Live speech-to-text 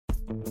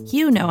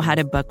You know how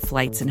to book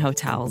flights and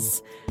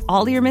hotels.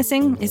 All you're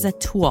missing is a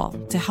tool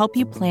to help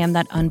you plan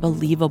that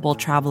unbelievable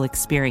travel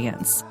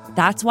experience.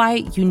 That's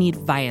why you need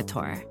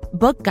Viator.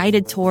 Book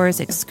guided tours,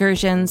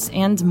 excursions,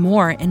 and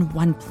more in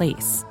one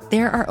place.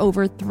 There are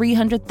over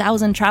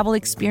 300,000 travel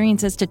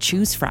experiences to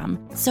choose from,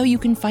 so you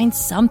can find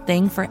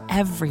something for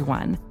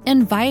everyone.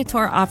 And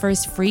Viator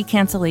offers free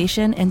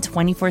cancellation and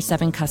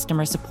 24/7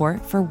 customer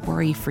support for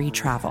worry-free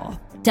travel.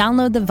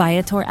 Download the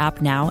Viator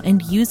app now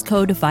and use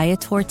code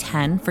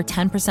Viator10 for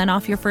 10%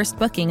 off your first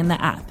booking in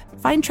the app.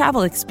 Find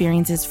travel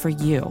experiences for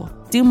you.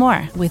 Do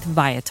more with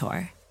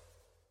Viator.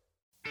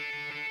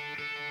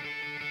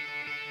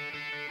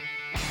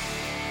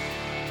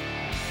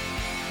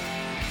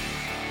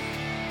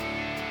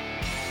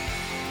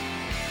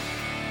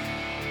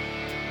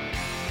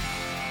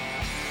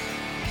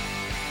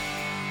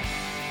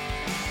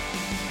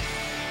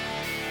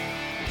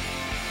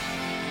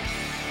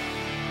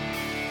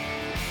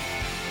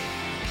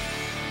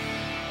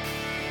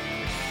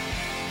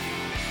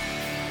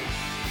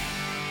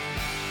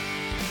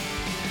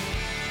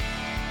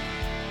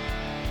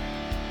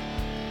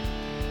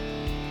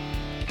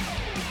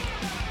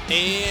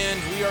 And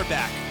we are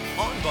back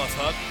on Buff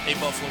Hub, a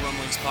Buffalo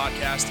Rumblings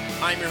podcast.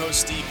 I'm your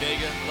host, Steve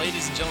Vega.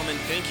 Ladies and gentlemen,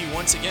 thank you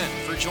once again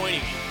for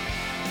joining me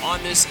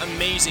on this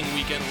amazing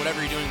weekend, whatever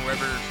you're doing,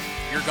 wherever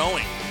you're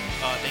going.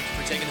 Thank you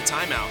for taking the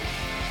time out.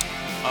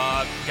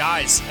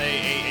 Guys,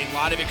 a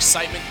lot of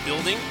excitement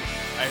building.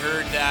 I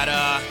heard that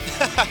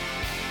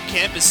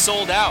camp is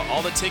sold out.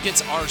 All the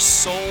tickets are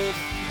sold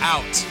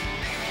out.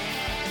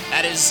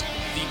 That is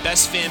the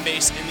best fan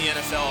base in the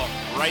NFL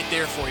right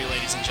there for you,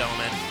 ladies and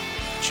gentlemen.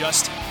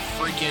 Just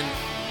freaking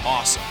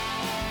awesome.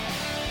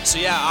 So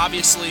yeah,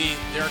 obviously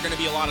there are going to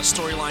be a lot of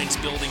storylines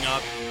building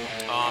up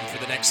for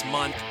the next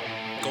month,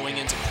 going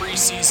into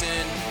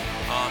preseason.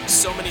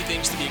 So many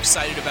things to be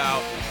excited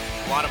about.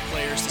 A lot of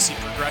players to see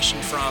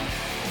progression from.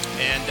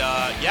 And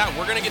yeah,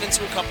 we're going to get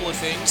into a couple of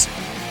things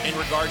in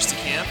regards to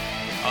camp.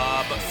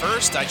 But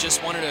first, I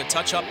just wanted to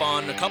touch up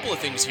on a couple of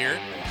things here.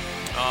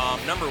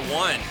 Number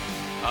one,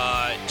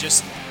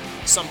 just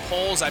some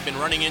polls I've been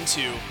running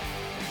into,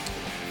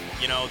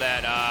 you know,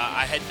 that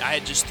I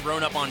had just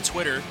thrown up on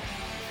Twitter,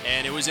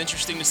 and it was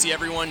interesting to see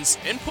everyone's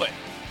input.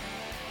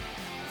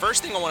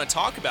 First thing I want to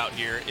talk about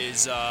here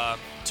is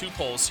two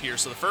polls here.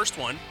 So the first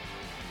one,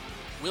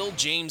 will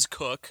James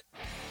Cook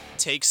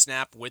take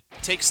snaps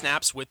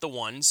with the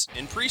ones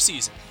in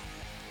preseason?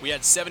 We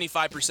had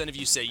 75% of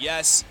you say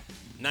yes,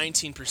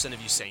 19%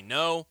 of you say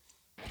no,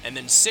 and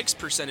then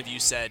 6% of you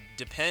said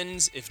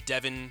depends if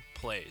Devin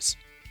plays.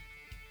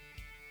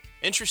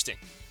 Interesting.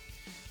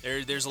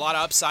 There's a lot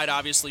of upside,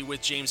 obviously,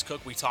 with James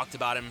Cook. We talked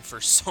about him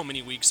for so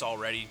many weeks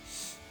already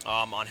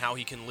on how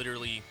he can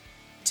literally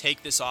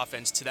take this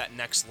offense to that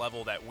next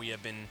level that we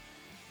have been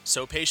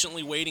so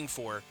patiently waiting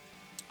for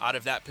out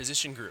of that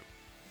position group.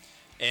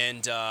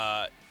 And,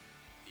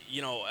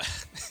 you know,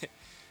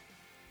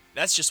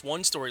 that's just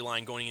one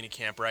storyline going into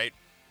camp, right?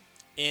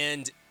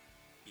 And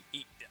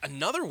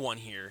another one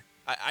here,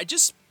 I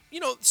just, you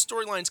know,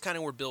 storylines kind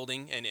of were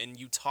building, and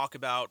you talk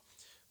about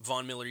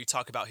Von Miller, you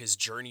talk about his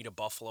journey to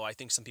Buffalo. I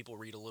think some people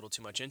read a little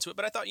too much into it,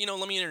 but I thought, you know,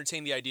 let me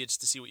entertain the idea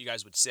just to see what you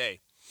guys would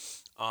say.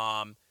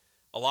 A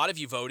lot of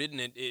you voted,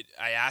 and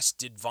I asked,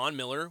 did Von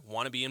Miller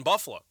want to be in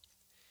Buffalo?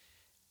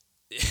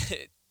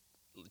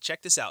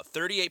 Check this out.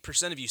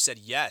 38% of you said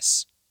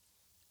yes.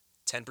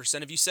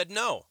 10% of you said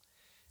no.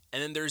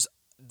 And then there's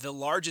the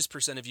largest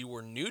percent of you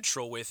were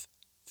neutral, with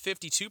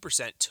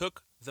 52%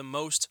 took the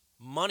most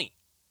money.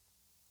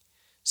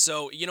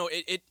 So, you know,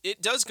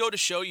 it does go to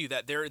show you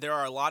that there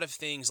are a lot of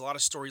things, a lot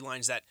of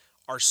storylines that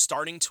are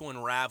starting to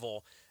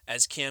unravel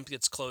as camp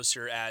gets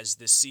closer, as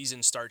the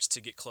season starts to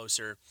get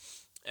closer.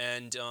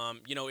 And,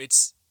 you know,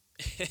 it's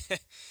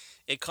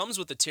it comes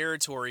with the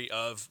territory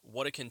of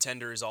what a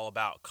contender is all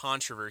about.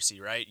 Controversy,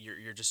 right?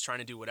 You're just trying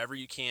to do whatever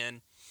you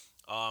can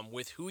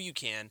with who you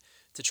can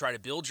to try to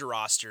build your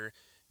roster.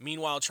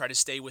 Meanwhile, try to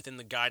stay within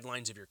the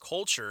guidelines of your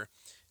culture.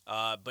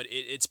 But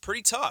it's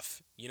pretty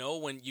tough, you know,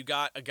 when you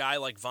got a guy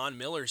like Von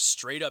Miller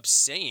straight up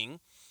saying,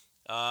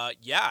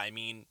 yeah, I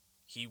mean,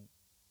 he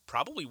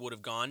probably would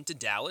have gone to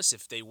Dallas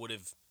if they would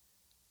have,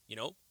 you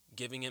know,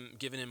 given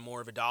him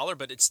more of a dollar.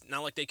 But it's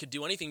not like they could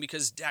do anything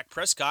because Dak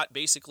Prescott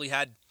basically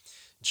had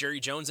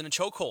Jerry Jones in a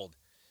chokehold,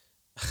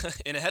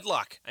 in a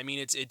headlock. I mean,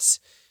 it's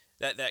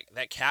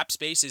that cap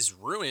space is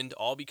ruined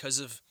all because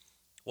of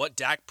what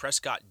Dak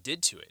Prescott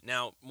did to it.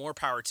 Now, more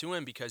power to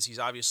him, because he's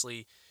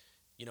obviously,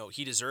 you know,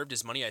 he deserved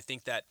his money. I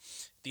think that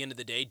at the end of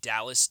the day,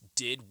 Dallas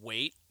did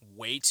wait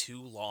way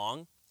too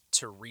long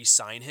to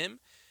re-sign him.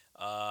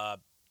 But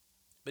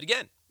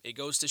again, it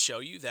goes to show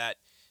you that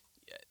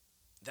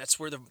that's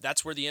where the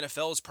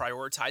NFL is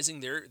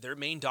prioritizing their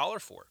main dollar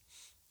for,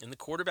 in the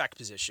quarterback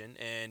position.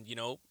 And, you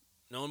know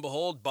and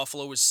behold,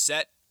 Buffalo was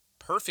set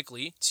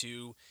perfectly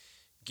to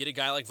get a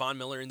guy like Von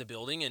Miller in the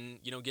building and,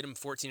 you know, get him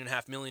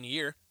 $14.5 million a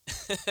year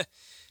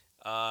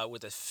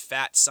with a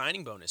fat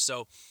signing bonus.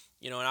 So,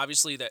 you know, and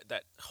obviously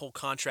that whole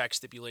contract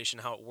stipulation,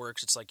 how it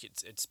works, it's like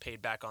it's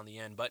paid back on the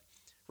end. But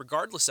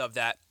regardless of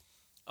that,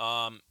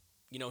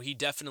 He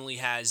definitely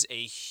has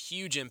a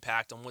huge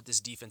impact on what this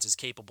defense is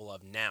capable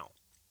of now.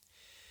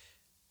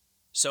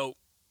 So,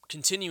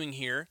 continuing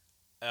here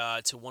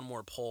to one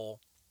more poll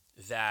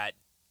that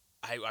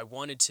I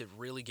wanted to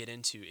really get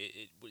into.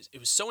 It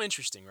was so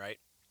interesting, right?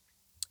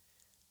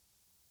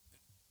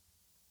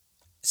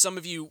 Some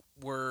of you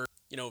were,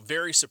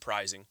 very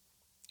surprising.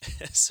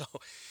 So,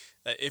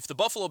 if the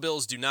Buffalo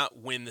Bills do not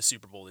win the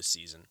Super Bowl this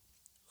season,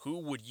 who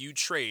would you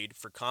trade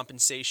for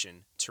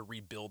compensation to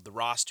rebuild the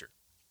roster?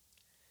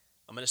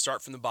 I'm going to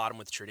start from the bottom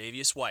with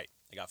Tre'Davious White.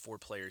 I got 4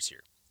 players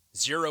here.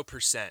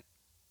 0%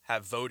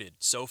 have voted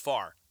so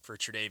far for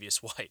Tre'Davious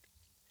White.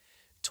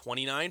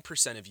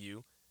 29% of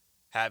you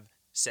have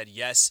said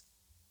yes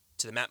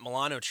to the Matt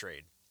Milano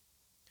trade.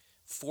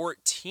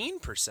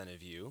 14%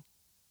 of you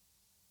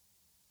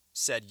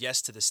said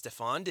yes to the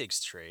Stephon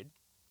Diggs trade.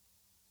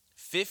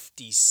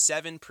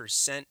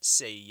 57%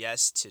 say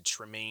yes to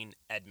Tremaine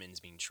Edmunds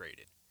being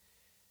traded.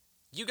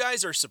 You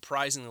guys are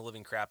surprising the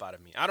living crap out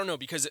of me. I don't know,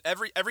 because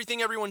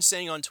everything everyone's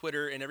saying on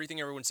Twitter and everything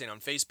everyone's saying on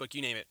Facebook,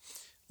 you name it,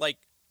 like,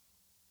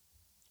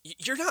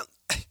 you're not,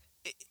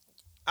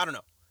 I don't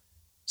know.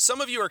 Some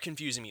of you are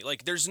confusing me.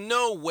 Like, there's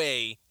no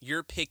way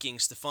you're picking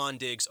Stephon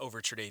Diggs over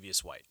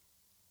Tre'Davious White.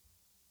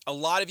 A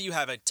lot of you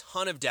have a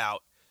ton of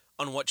doubt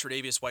on what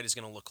Tre'Davious White is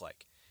going to look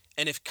like.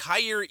 And if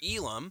Kaiir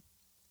Elam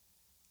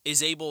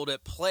is able to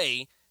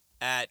play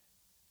at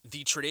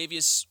the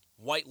Tre'Davious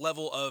White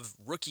level of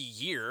rookie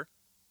year,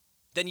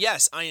 then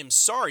yes, I am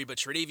sorry, but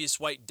Tre'Davious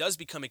White does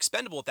become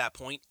expendable at that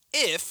point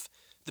if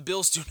the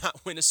Bills do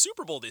not win a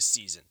Super Bowl this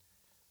season.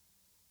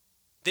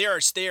 They are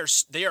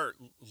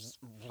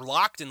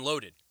locked and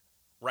loaded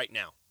right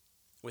now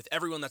with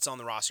everyone that's on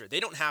the roster. They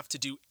don't have to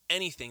do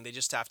anything. They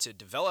just have to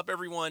develop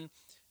everyone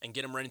and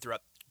get them ready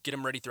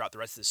throughout the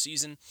rest of the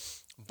season.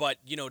 But,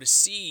 to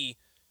see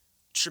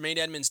Tremaine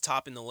Edmunds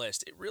top in the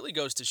list, it really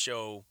goes to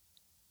show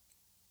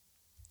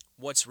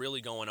what's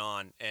really going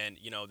on. And,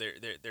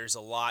 there's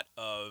a lot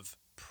of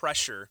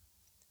pressure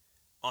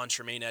on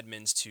Tremaine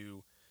Edmunds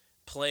to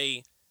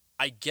play,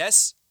 I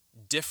guess,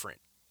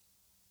 different,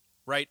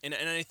 right? And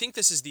I think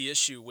this is the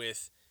issue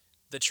with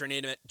the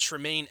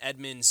Tremaine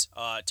Edmunds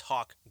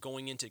talk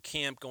going into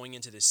camp, going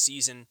into this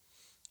season,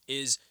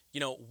 is,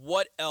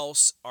 what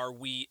else are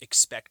we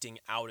expecting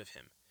out of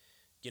him?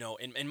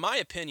 In my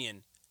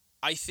opinion,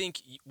 I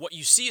think what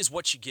you see is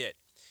what you get.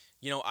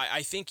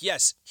 I think,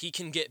 yes, he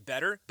can get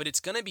better, but it's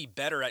going to be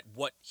better at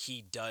what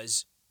he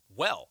does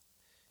well.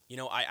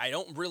 I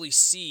don't really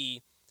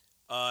see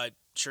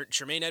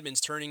Tremaine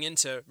Edmunds turning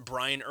into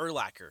Brian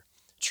Urlacher,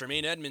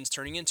 Tremaine Edmunds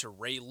turning into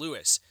Ray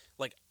Lewis.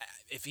 Like,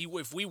 if he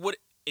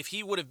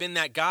would have been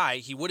that guy,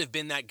 he would have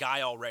been that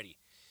guy already.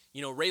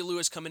 Ray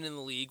Lewis coming in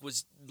the league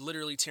was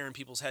literally tearing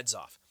people's heads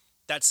off.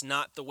 That's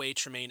not the way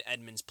Tremaine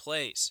Edmunds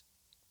plays.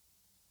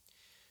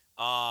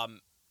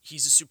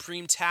 He's a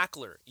supreme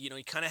tackler. He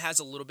kind of has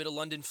a little bit of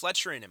London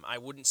Fletcher in him. I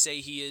wouldn't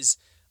say he is,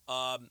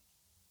 as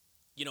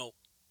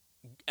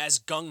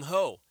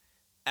gung-ho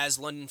as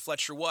London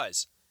Fletcher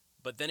was.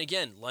 But then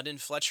again, London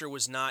Fletcher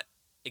was not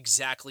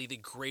exactly the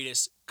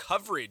greatest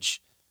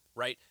coverage,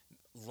 right,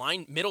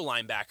 middle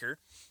linebacker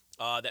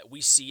that we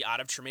see out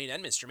of Tremaine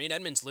Edmunds. Tremaine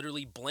Edmunds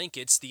literally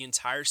blankets the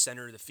entire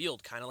center of the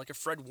field, kind of like a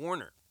Fred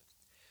Warner,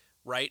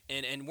 right?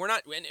 And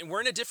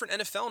we're in a different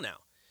NFL now.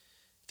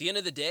 At the end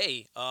of the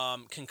day,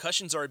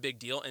 concussions are a big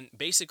deal, and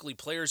basically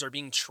players are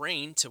being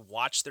trained to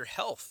watch their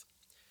health.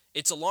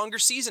 It's a longer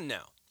season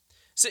now.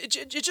 So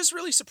it just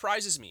really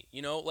surprises me,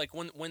 like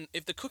when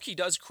if the cookie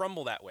does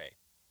crumble that way,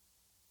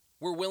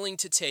 we're willing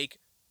to take,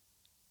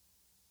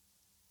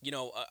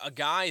 a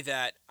guy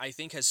that I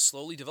think has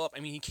slowly developed.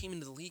 I mean, he came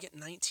into the league at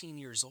 19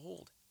 years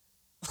old.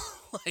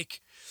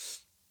 Like,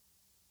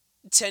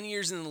 10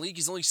 years in the league,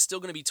 he's only still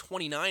going to be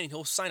 29, and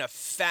he'll sign a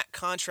fat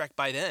contract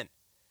by then.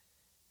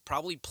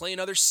 Probably play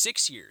another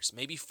 6 years,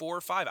 maybe 4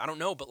 or 5. I don't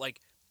know, but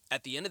like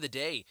at the end of the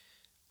day,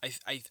 I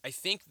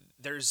think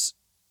there's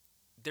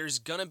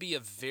gonna be a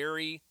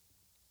very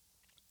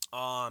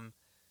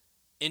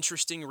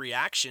interesting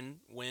reaction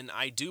when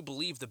I do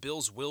believe the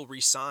Bills will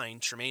re-sign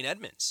Tremaine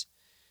Edmunds.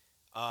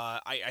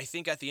 I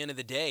think at the end of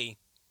the day,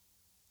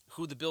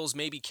 who the Bills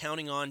may be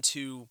counting on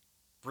to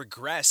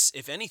regress,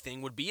 if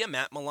anything, would be a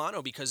Matt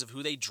Milano because of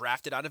who they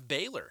drafted out of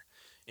Baylor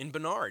in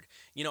Bernard.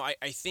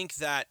 I think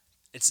that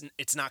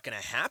it's not going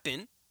to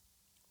happen,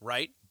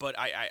 right? But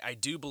I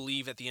do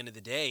believe at the end of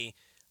the day,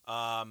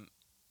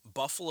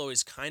 Buffalo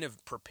is kind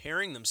of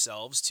preparing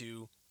themselves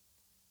to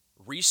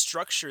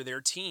restructure their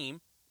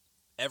team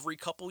every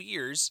couple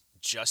years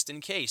just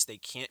in case they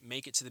can't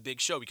make it to the big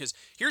show. Because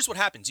here's what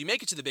happens. You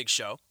make it to the big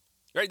show,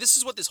 right? This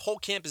is what this whole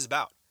camp is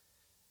about.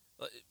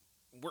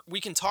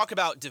 We can talk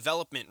about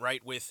development,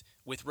 right, with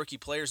rookie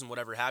players and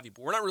whatever have you,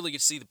 but we're not really going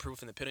to see the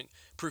proof in the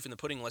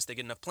pudding unless they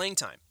get enough playing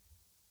time.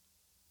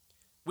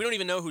 We don't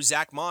even know who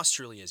Zach Moss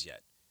truly is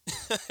yet.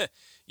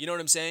 You know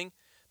what I'm saying?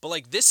 But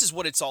like, this is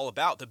what it's all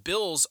about. The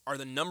Bills are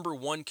the number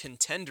one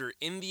contender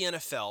in the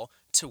NFL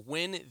to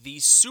win the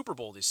Super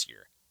Bowl this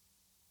year.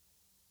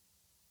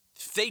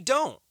 They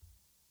don't.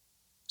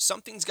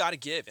 Something's got to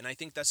give, and I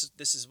think this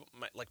is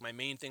my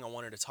main thing I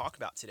wanted to talk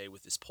about today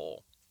with this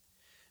poll,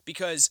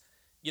 because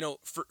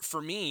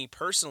for me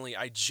personally,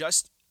 I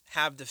just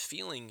have the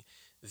feeling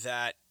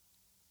that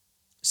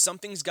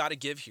something's got to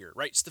give here,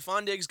 right?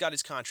 Stephon Diggs got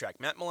his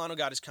contract, Matt Milano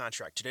got his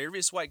contract,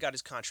 Tre'Davious White got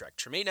his contract,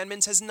 Tremaine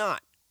Edmunds has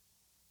not.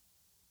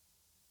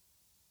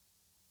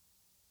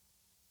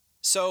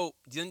 So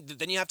then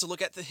you have to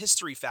look at the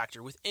history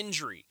factor with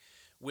injury,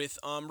 with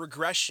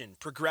regression,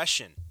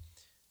 progression.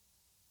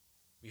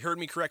 You heard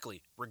me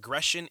correctly.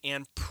 Regression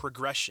and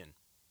progression.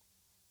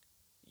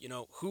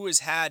 Who has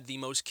had the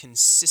most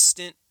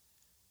consistent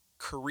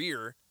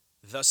career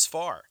thus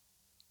far?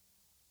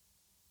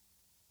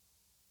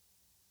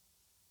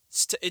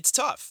 It's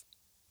tough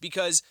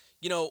because,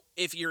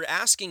 if you're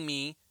asking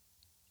me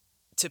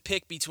to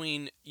pick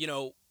between,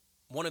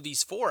 one of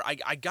these four,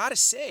 I got to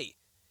say,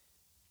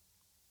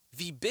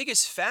 the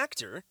biggest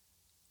factor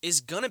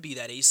is going to be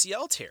that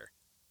ACL tear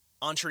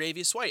on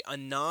Tre'Davious White, a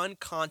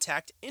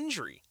non-contact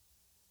injury.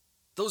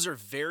 Those are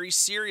very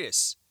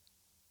serious.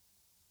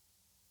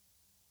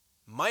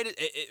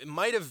 It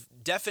might have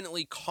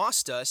definitely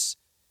cost us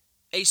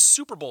a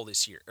Super Bowl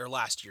this year, or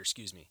last year,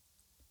 excuse me.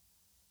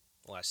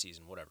 Last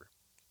season, whatever.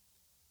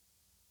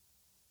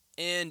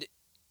 And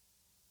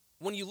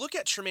when you look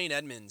at Tremaine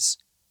Edmunds,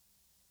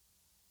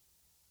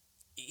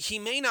 he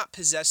may not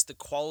possess the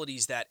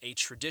qualities that a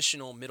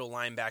traditional middle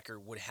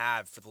linebacker would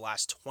have for the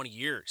last 20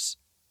 years.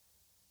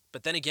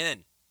 But then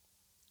again,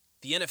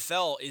 the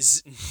NFL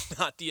is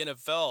not the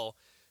NFL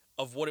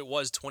of what it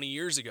was 20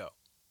 years ago.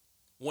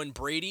 When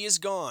Brady is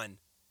gone,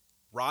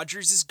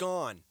 Rodgers is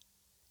gone,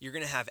 you're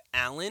going to have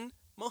Allen,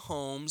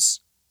 Mahomes,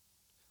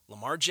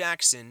 Lamar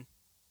Jackson,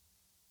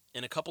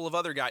 and a couple of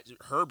other guys,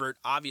 Herbert,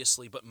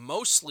 obviously, but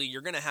mostly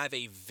you're going to have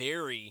a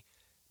very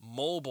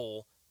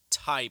mobile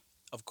type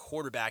of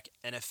quarterback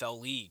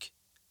NFL league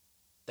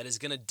that is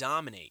going to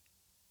dominate.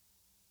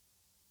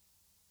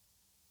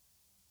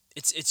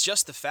 It's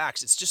just the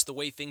facts. It's just the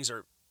way things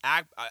are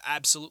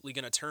absolutely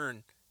going to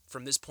turn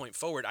from this point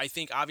forward. I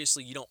think,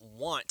 obviously, you don't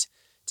want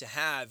to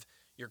have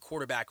your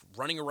quarterback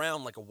running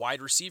around like a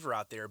wide receiver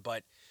out there,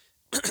 but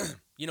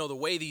the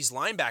way these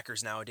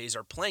linebackers nowadays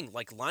are playing,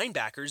 like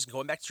linebackers,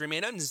 going back to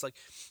Tremaine Edmunds, like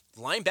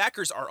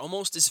linebackers are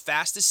almost as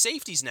fast as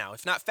safeties now,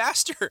 if not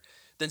faster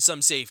than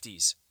some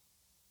safeties.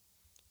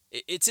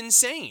 It's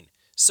insane.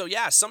 So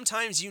yeah,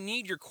 sometimes you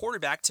need your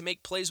quarterback to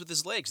make plays with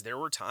his legs. There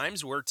were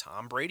times where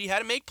Tom Brady had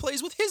to make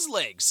plays with his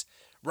legs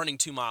running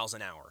 2 miles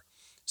an hour.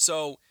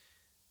 So,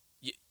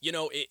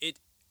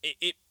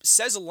 it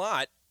says a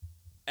lot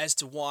as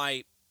to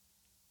why,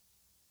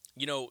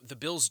 the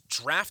Bills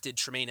drafted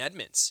Tremaine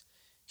Edmunds.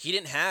 He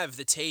didn't have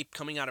the tape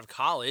coming out of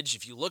college.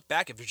 If you look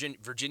back at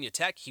Virginia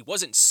Tech, he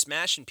wasn't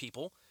smashing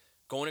people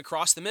going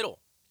across the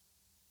middle.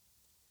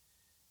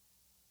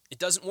 It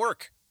doesn't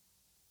work.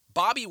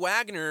 Bobby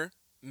Wagner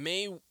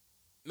may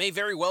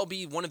very well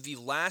be one of the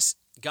last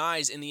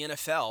guys in the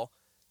NFL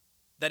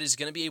that is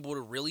going to be able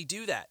to really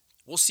do that.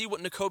 We'll see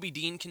what Nakobe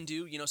Dean can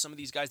do, some of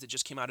these guys that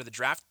just came out of the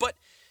draft. But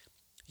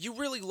you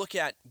really look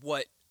at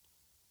what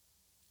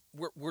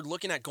we're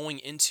looking at going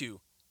into,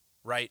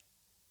 right,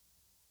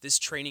 this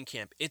training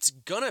camp. It's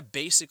going to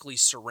basically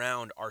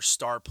surround our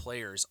star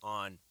players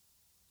on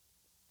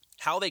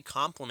how they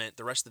complement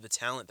the rest of the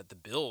talent that the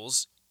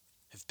Bills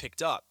have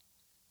picked up,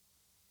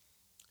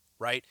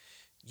 right?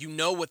 You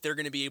know what they're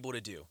going to be able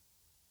to do.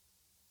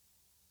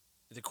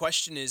 The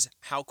question is,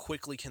 how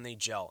quickly can they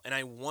gel? And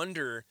I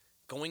wonder,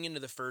 going into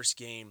the first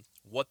game,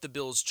 what the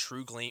Bills'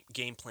 true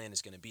game plan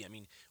is going to be. I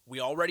mean, we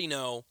already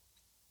know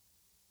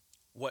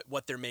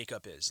what their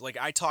makeup is. Like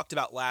I talked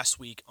about last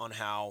week on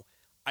how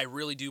I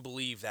really do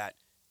believe that,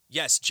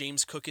 yes,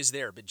 James Cook is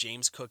there, but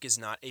James Cook is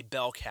not a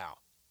bell cow,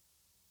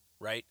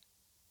 right?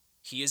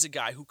 He is a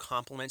guy who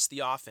complements the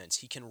offense.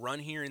 He can run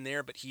here and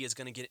there, but he is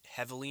going to get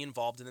heavily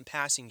involved in the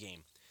passing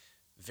game,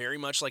 very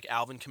much like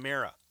Alvin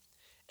Kamara.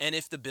 And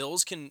if the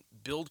Bills can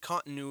build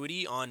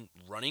continuity on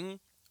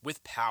running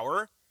with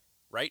power,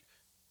 right,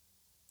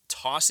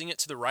 tossing it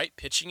to the right,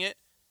 pitching it,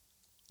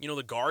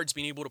 the guards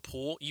being able to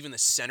pull, even the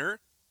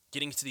center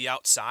getting to the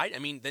outside, I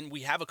mean, then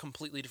we have a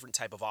completely different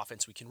type of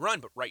offense we can run.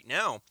 But right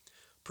now,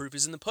 proof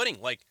is in the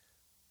pudding. Like,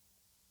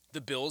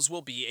 the Bills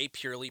will be a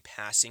purely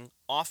passing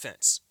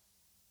offense.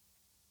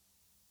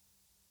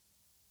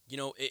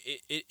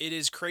 It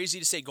is crazy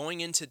to say going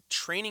into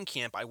training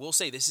camp, I will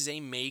say this is a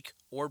make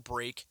or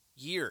break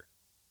year.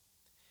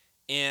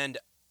 And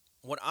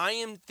what I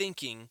am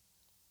thinking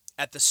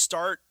at the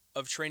start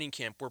of training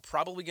camp, we're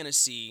probably going to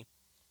see,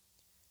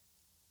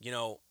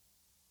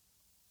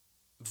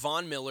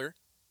 Von Miller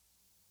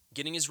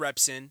getting his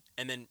reps in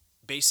and then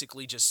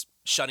basically just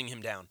shutting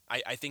him down.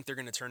 I think they're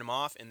going to turn him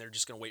off and they're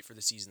just going to wait for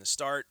the season to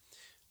start.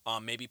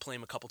 Maybe play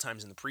him a couple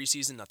times in the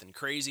preseason, nothing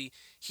crazy.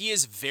 He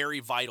is very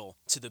vital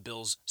to the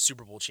Bills'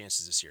 Super Bowl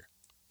chances this year.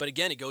 But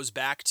again, it goes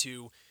back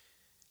to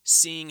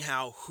seeing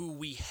how who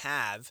we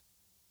have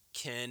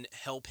can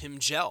help him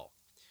gel.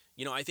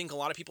 I think a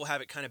lot of people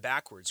have it kind of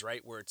backwards,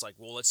 right? Where it's like,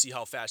 well, let's see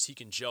how fast he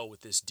can gel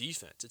with this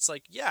defense. It's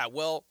like, yeah,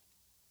 well,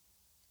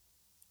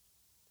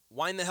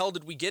 why in the hell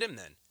did we get him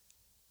then?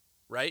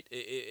 Right?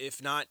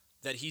 If not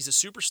that he's a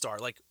superstar,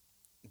 like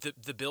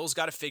the Bills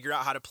got to figure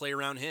out how to play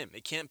around him.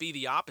 It can't be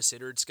the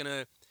opposite, or it's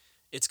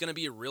gonna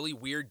be a really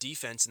weird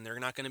defense, and they're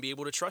not gonna be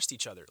able to trust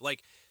each other.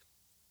 Like,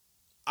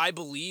 I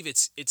believe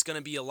it's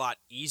gonna be a lot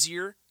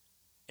easier,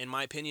 in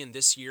my opinion,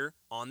 this year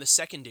on the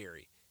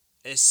secondary,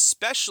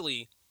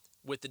 especially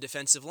with the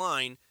defensive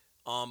line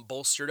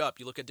bolstered up.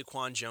 You look at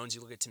Daquan Jones,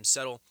 you look at Tim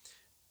Settle.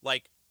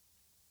 Like,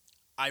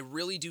 I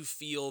really do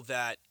feel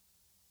that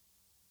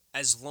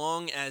as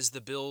long as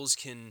the Bills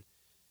can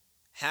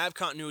have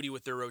continuity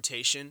with their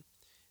rotation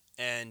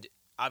and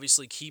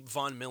obviously keep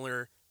Von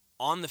Miller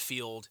on the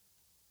field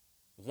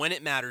when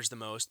it matters the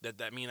most,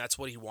 that's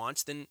what he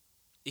wants, then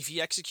if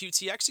he executes,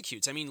 he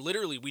executes. I mean,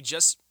 literally, we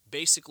just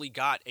basically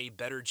got a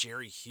better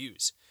Jerry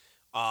Hughes.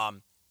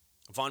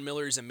 Von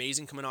Miller is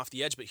amazing coming off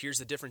the edge, but here's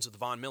the difference with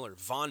Von Miller.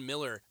 Von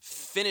Miller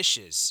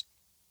finishes,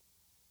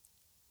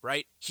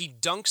 right? He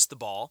dunks the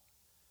ball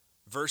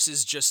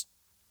versus just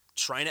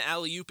trying to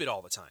alley-oop it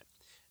all the time.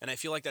 And I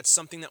feel like that's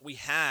something that we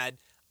had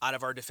out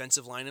of our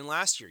defensive line in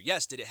last year.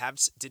 Yes, did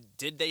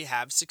they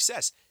have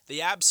success? They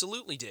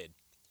absolutely did.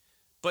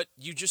 But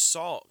you just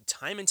saw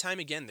time and time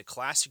again the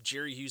classic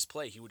Jerry Hughes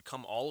play. He would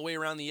come all the way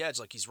around the edge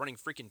like he's running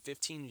freaking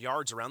 15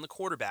 yards around the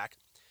quarterback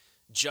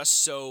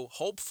just so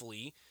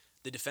hopefully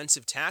the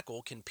defensive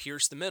tackle can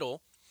pierce the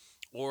middle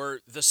or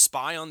the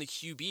spy on the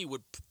QB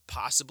would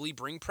possibly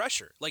bring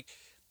pressure. Like,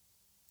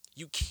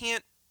 you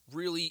can't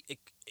really,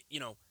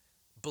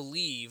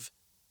 believe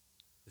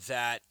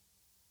that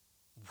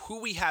who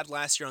we had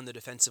last year on the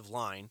defensive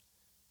line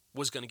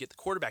was going to get the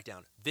quarterback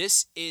down.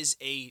 This is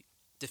a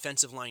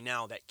defensive line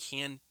now that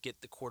can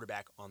get the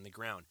quarterback on the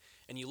ground.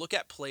 And you look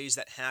at plays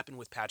that happened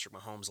with Patrick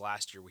Mahomes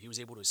last year where he was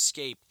able to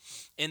escape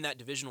in that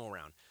divisional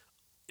round.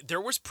 There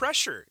was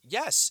pressure.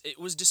 Yes, it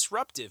was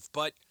disruptive,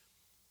 but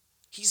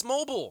he's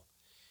mobile.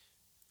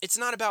 It's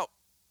not about,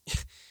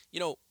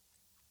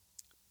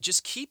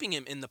 just keeping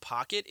him in the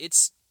pocket.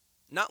 It's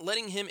not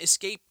letting him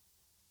escape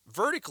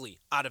vertically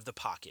out of the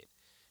pocket.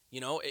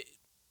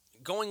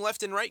 Going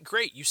left and right,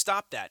 great. You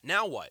stop that.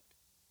 Now what?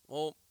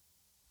 Well,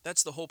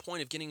 that's the whole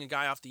point of getting a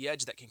guy off the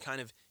edge that can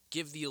kind of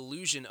give the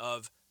illusion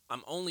of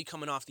I'm only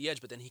coming off the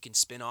edge, but then he can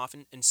spin off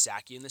and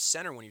sack you in the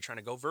center when you're trying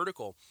to go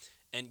vertical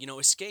and,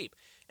 escape.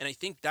 And I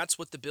think that's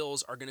what the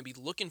Bills are going to be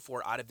looking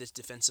for out of this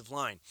defensive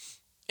line.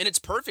 And it's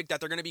perfect that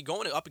they're going to be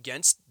going up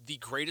against the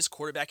greatest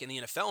quarterback in the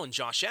NFL in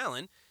Josh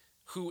Allen,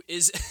 who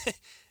is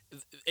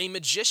a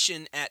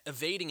magician at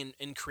evading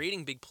and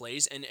creating big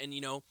plays and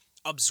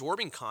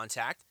absorbing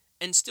contact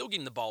and still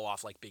getting the ball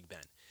off like Big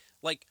Ben.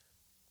 Like,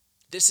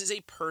 this is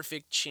a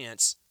perfect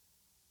chance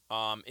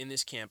in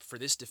this camp for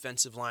this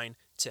defensive line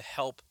to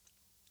help,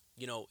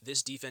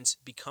 this defense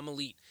become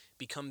elite,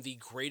 become the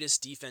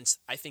greatest defense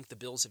I think the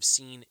Bills have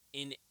seen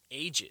in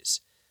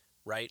ages,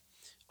 right?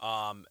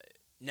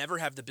 Never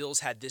have the Bills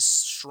had this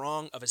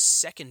strong of a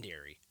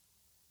secondary,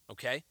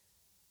 okay?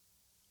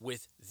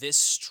 With this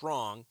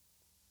strong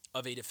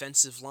of a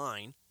defensive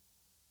line.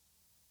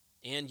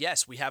 And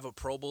yes, we have a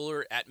Pro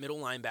Bowler at middle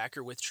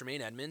linebacker with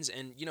Tremaine Edmonds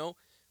and,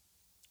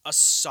 a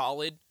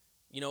solid,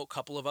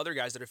 couple of other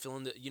guys that are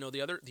filling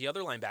the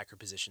other linebacker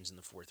positions in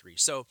the 4-3.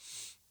 So,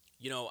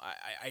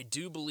 I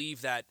do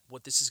believe that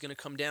what this is going to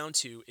come down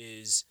to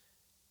is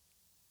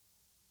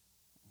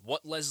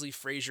what Leslie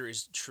Frazier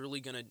is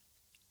truly going to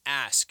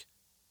ask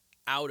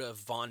out of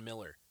Von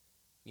Miller.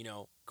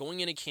 Going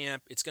into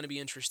camp, it's going to be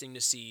interesting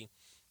to see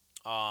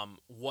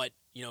what,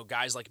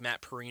 guys like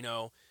Matt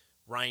Perino,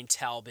 Ryan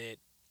Talbot,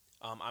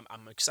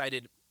 I'm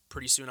excited.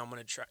 Pretty soon I'm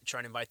going to try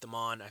and invite them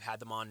on. I've had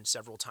them on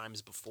several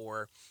times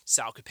before.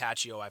 Sal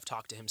Capaccio, I've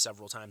talked to him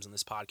several times on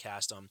this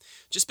podcast.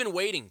 Just been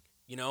waiting,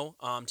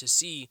 to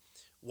see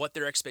what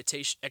their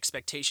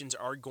expectations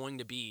are going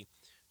to be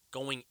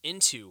going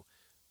into,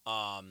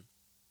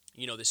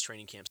 this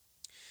training camp.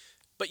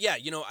 But yeah,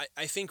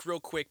 I think real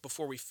quick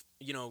before we,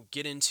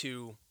 get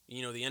into,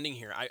 the ending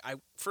here, I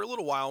for a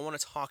little while I want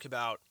to talk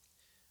about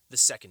the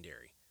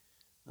secondary,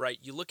 right?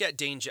 You look at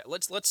Dane.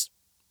 Let's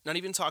not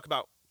even talk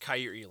about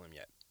Kaiir Elam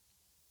yet.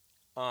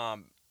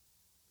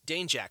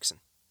 Dane Jackson,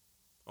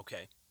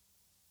 okay.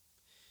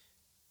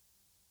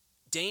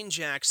 Dane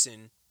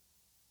Jackson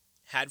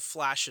had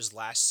flashes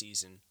last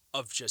season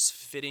of just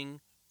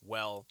fitting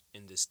well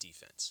in this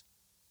defense,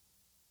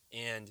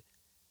 and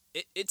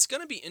it's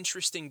going to be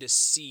interesting to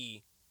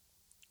see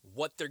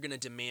what they're going to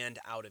demand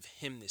out of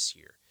him this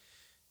year.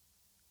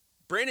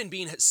 Brandon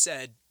Beane has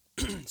said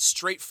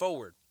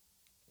straightforward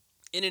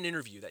in an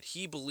interview that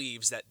he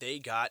believes that they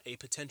got a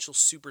potential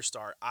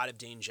superstar out of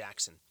Dane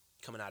Jackson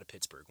coming out of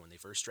Pittsburgh. When they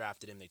first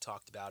drafted him, they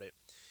talked about it,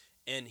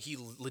 and he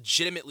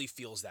legitimately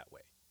feels that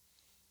way.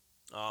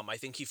 I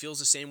think he feels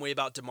the same way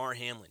about Damar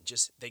Hamlin.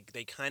 Just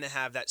they kind of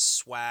have that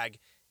swag,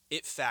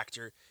 it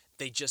factor.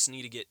 They just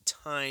need to get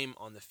time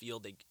on the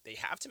field. They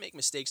have to make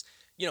mistakes.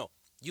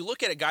 You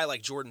look at a guy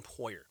like Jordan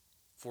Poyer,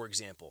 for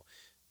example.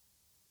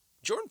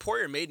 Jordan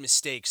Poyer made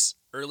mistakes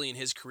early in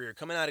his career,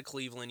 coming out of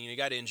Cleveland. He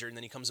got injured, and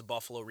then he comes to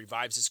Buffalo,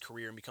 revives his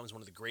career, and becomes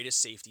one of the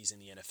greatest safeties in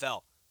the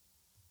NFL.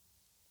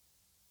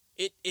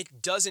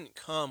 it doesn't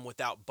come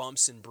without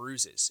bumps and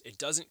bruises. It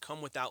doesn't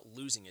come without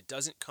losing. It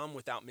doesn't come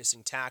without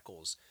missing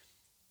tackles.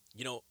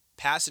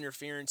 Pass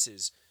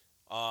interferences,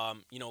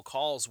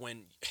 calls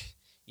when,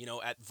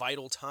 at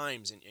vital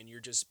times and you're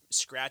just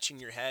scratching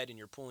your head and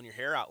you're pulling your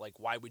hair out. Like,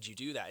 why would you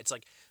do that? It's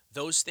like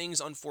those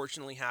things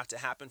unfortunately have to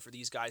happen for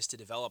these guys to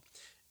develop.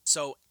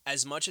 So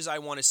as much as I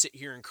want to sit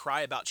here and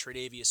cry about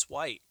Tre'Davious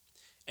White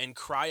and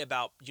cry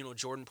about,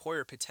 Jordan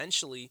Poyer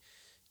potentially,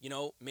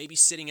 maybe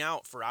sitting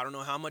out for I don't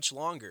know how much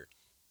longer,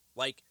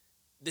 like,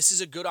 this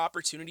is a good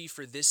opportunity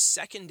for this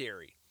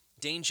secondary,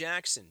 Dane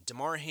Jackson,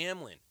 Damar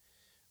Hamlin,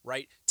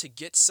 right, to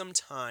get some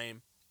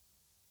time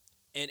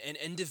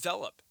and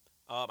develop.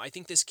 I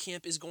think this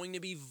camp is going to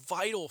be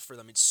vital for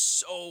them. It's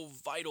so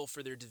vital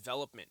for their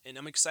development, and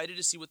I'm excited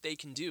to see what they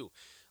can do.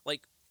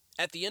 Like,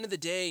 at the end of the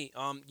day,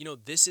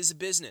 this is a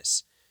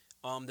business.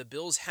 The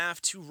Bills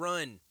have to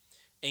run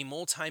a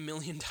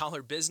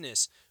multi-million-dollar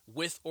business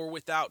with or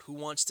without who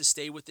wants to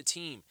stay with the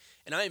team.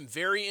 And I am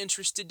very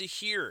interested to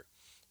hear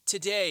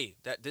today,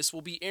 that this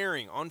will be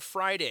airing on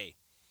Friday,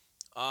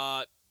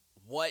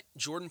 what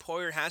Jordan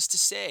Poyer has to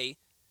say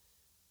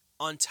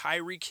on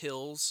Tyreek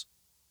Hill's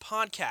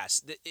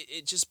podcast.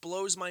 It just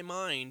blows my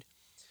mind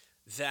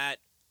that,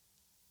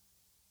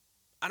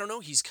 I don't know,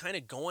 he's kind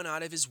of going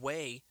out of his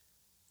way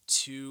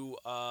to,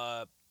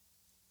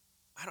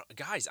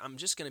 guys, I'm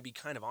just going to be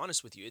kind of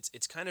honest with you.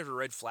 It's kind of a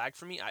red flag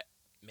for me.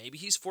 Maybe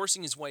he's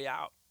forcing his way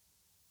out.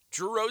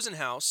 Drew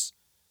Rosenhaus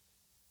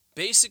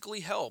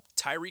basically helped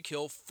Tyreek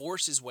Hill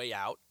force his way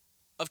out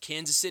of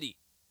Kansas City.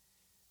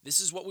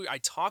 This is what I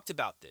talked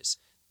about this.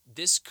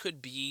 This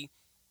could be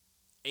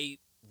a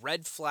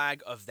red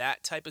flag of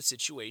that type of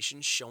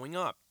situation showing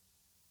up.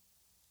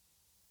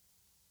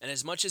 And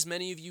as much as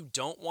many of you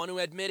don't want to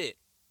admit it,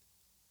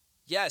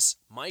 yes,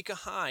 Micah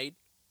Hyde,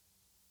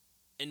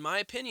 in my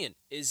opinion,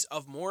 is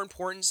of more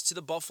importance to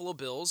the Buffalo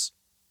Bills,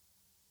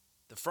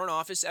 the front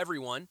office,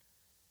 everyone,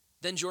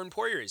 than Jordan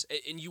Poyer is.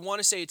 And you want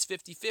to say it's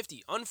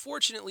 50-50.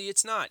 Unfortunately,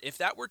 it's not. If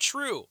that were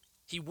true,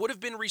 he would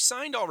have been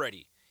re-signed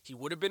already. He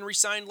would have been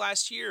re-signed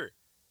last year.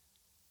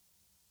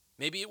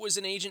 Maybe it was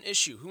an agent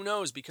issue. Who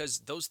knows? Because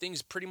those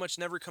things pretty much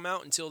never come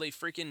out until they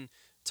freaking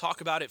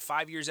talk about it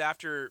 5 years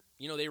after,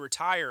 they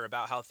retire,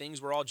 about how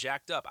things were all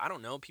jacked up. I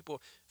don't know.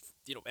 People,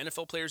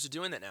 NFL players are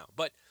doing that now.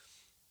 But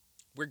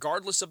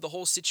regardless of the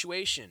whole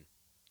situation,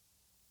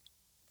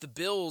 the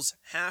Bills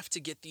have to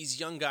get these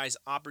young guys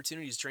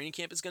opportunities. Training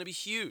camp is going to be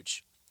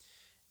huge.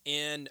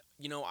 And,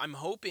 I'm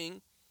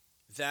hoping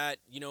that,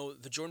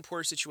 the Jordan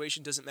Poyer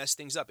situation doesn't mess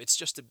things up. It's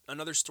just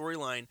another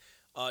storyline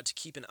to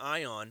keep an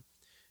eye on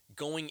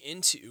going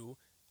into,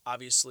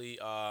 obviously,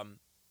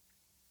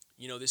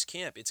 this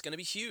camp. It's going to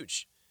be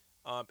huge.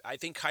 I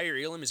think Kaiir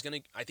Elam he's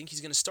going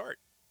to start.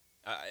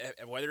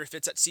 Whether if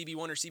it's at CB1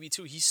 or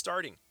CB2, he's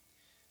starting.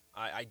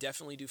 I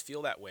definitely do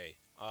feel that way.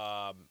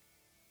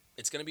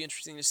 It's going to be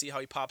interesting to see how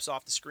he pops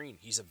off the screen.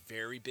 He's a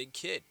very big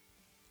kid.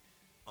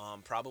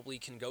 Probably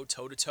can go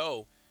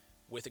toe-to-toe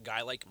with a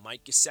guy like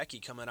Mike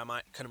Gesicki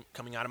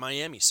coming out of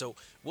Miami. So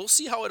we'll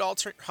see how it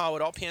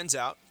all pans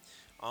out.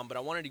 But I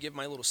wanted to give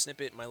my little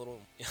snippet, my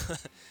little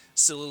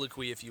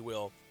soliloquy, if you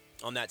will,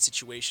 on that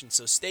situation.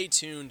 So stay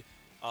tuned,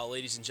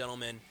 ladies and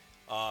gentlemen,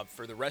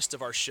 for the rest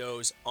of our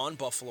shows on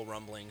Buffalo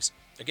Rumblings.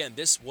 Again,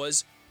 this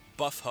was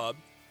Buff Hub,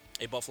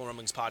 a Buffalo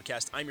Rumblings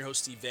podcast. I'm your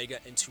host, Steve Vega,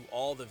 and to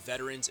all the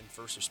veterans and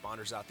first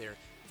responders out there,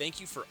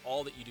 thank you for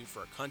all that you do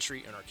for our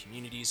country and our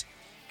communities.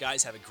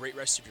 Guys, have a great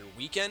rest of your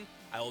weekend.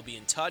 I will be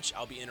in touch.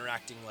 I'll be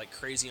interacting like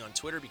crazy on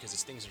Twitter because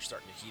as things are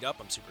starting to heat up,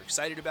 I'm super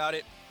excited about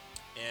it.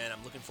 And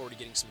I'm looking forward to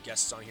getting some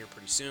guests on here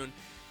pretty soon.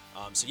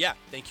 So yeah,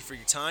 thank you for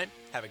your time.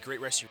 Have a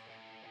great rest of your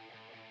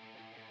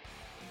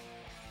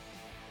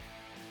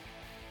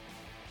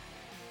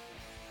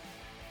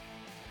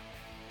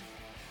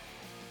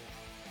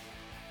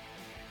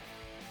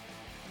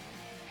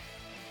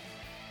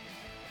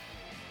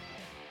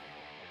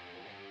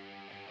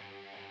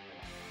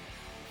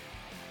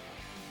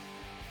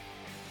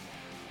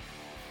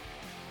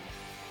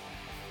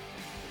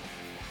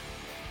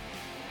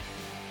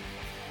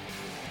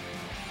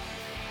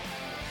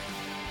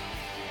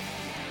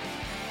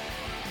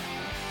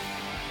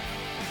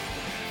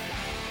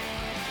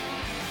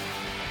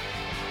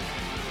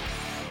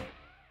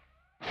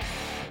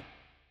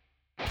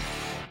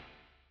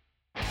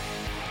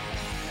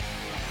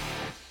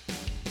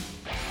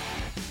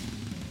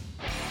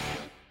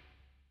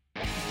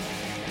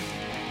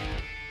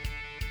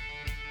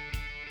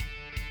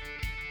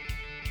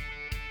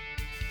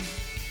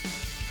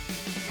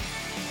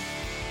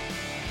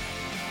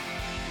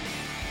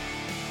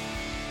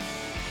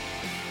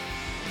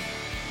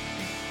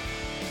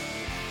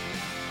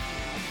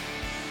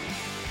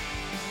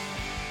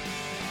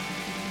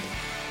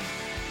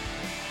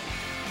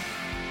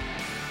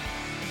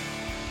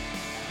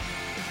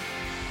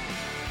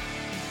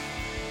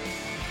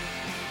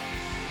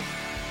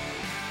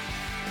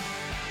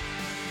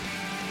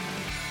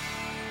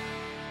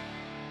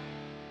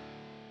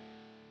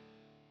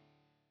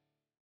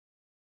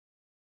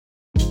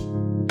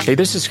Hey,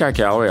 this is Scott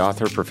Galloway,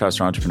 author,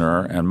 professor,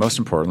 entrepreneur, and most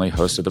importantly,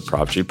 host of the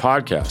Prop G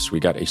podcast.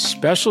 We got a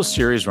special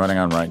series running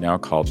on right now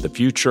called The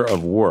Future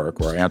of Work,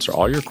 where I answer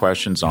all your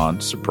questions on,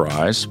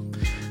 surprise,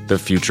 the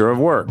future of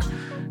work.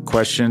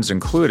 Questions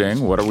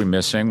including, what are we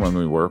missing when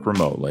we work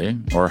remotely?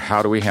 Or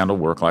how do we handle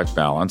work-life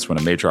balance when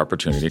a major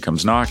opportunity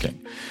comes knocking?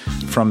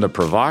 From the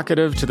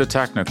provocative to the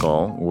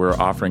technical, we're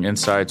offering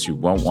insights you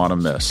won't want to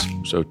miss.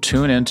 So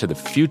tune in to The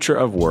Future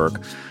of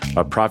Work,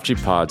 a Prop G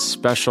Pod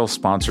special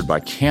sponsored by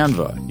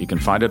Canva. You can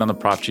find it on the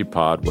Prop G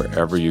Pod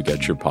wherever you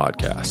get your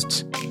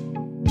podcasts.